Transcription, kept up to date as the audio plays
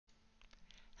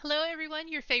Hello everyone,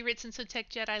 your favorite Senso Tech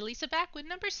Jedi Lisa back with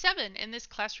number 7 in this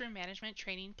classroom management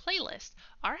training playlist.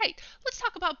 Alright, let's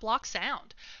talk about block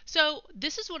sound. So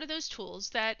this is one of those tools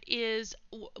that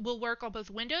will work on both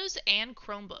Windows and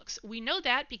Chromebooks. We know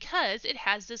that because it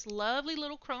has this lovely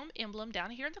little Chrome emblem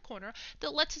down here in the corner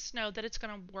that lets us know that it's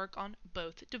going to work on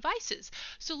both devices.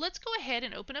 So let's go ahead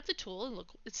and open up the tool and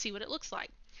let's see what it looks like.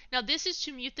 Now this is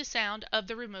to mute the sound of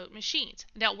the remote machines.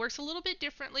 Now it works a little bit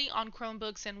differently on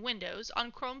Chromebooks and Windows.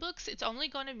 On Chromebooks it's only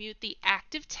going to mute the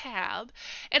active tab,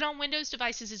 and on Windows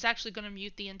devices it's actually going to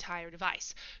mute the entire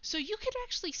device. So you can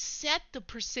actually set the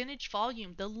percentage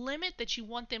volume, the limit that you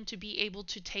want them to be able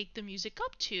to take the music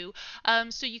up to.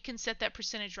 So you can set that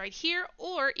percentage right here,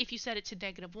 or if you set it to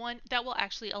 -1, that will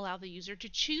actually allow the user to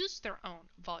choose their own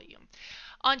volume.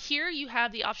 On here you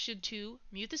have the option to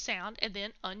mute the sound and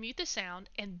then unmute the sound,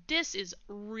 and this is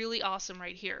really awesome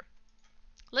right here.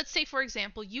 Let's say, for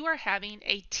example, you are having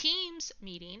a Teams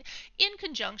meeting in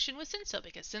conjunction with Senso,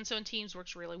 because Senso and Teams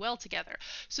works really well together.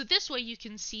 So this way you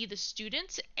can see the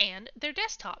students and their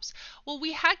desktops. Well,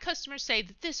 we had customers say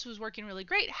that this was working really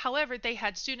great. However, they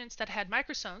had students that had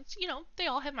microphones. You know, they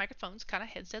all have microphones, kind of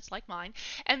headsets like mine,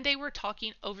 and they were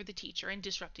talking over the teacher and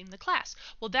disrupting the class.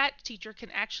 Well, that teacher can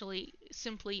actually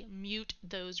simply mute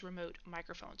those remote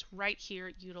microphones right here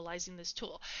utilizing this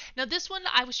tool. Now this one,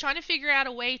 I was trying to figure out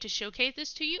a way to showcase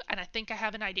this to you, and I think I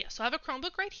have an idea. So I have a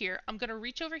Chromebook right here. I'm going to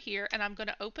reach over here and I'm going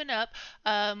to open up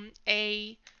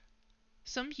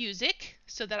some music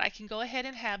so that I can go ahead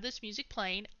and have this music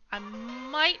playing. I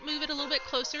might move it a little bit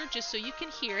closer just so you can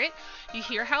hear it. You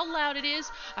hear how loud it is.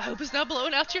 I hope it's not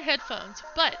blowing out your headphones,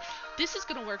 but this is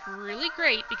going to work really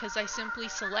great because I simply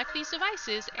select these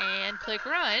devices and click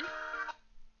run,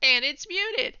 and it's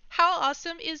muted. How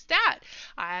awesome is that?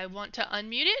 I want to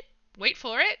unmute it, wait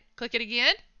for it, click it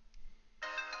again.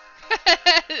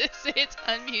 It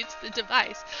unmutes the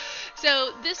device.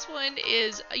 So this one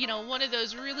is, one of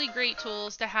those really great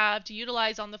tools to have to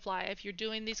utilize on the fly if you're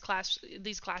doing these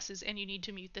classes and you need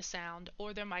to mute the sound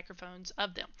or their microphones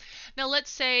of them. Now let's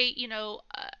say,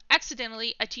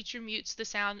 accidentally a teacher mutes the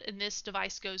sound and this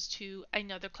device goes to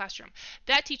another classroom.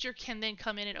 That teacher can then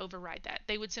come in and override that.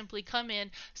 They would simply come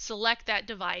in, select that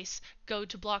device, go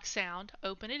to block sound,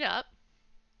 open it up,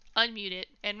 unmute it,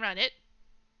 and run it.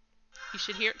 You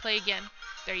should hear it play again.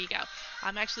 There you go.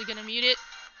 I'm actually going to mute it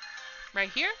right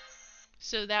here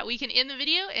so that we can end the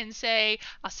video and say,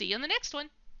 I'll see you in the next one.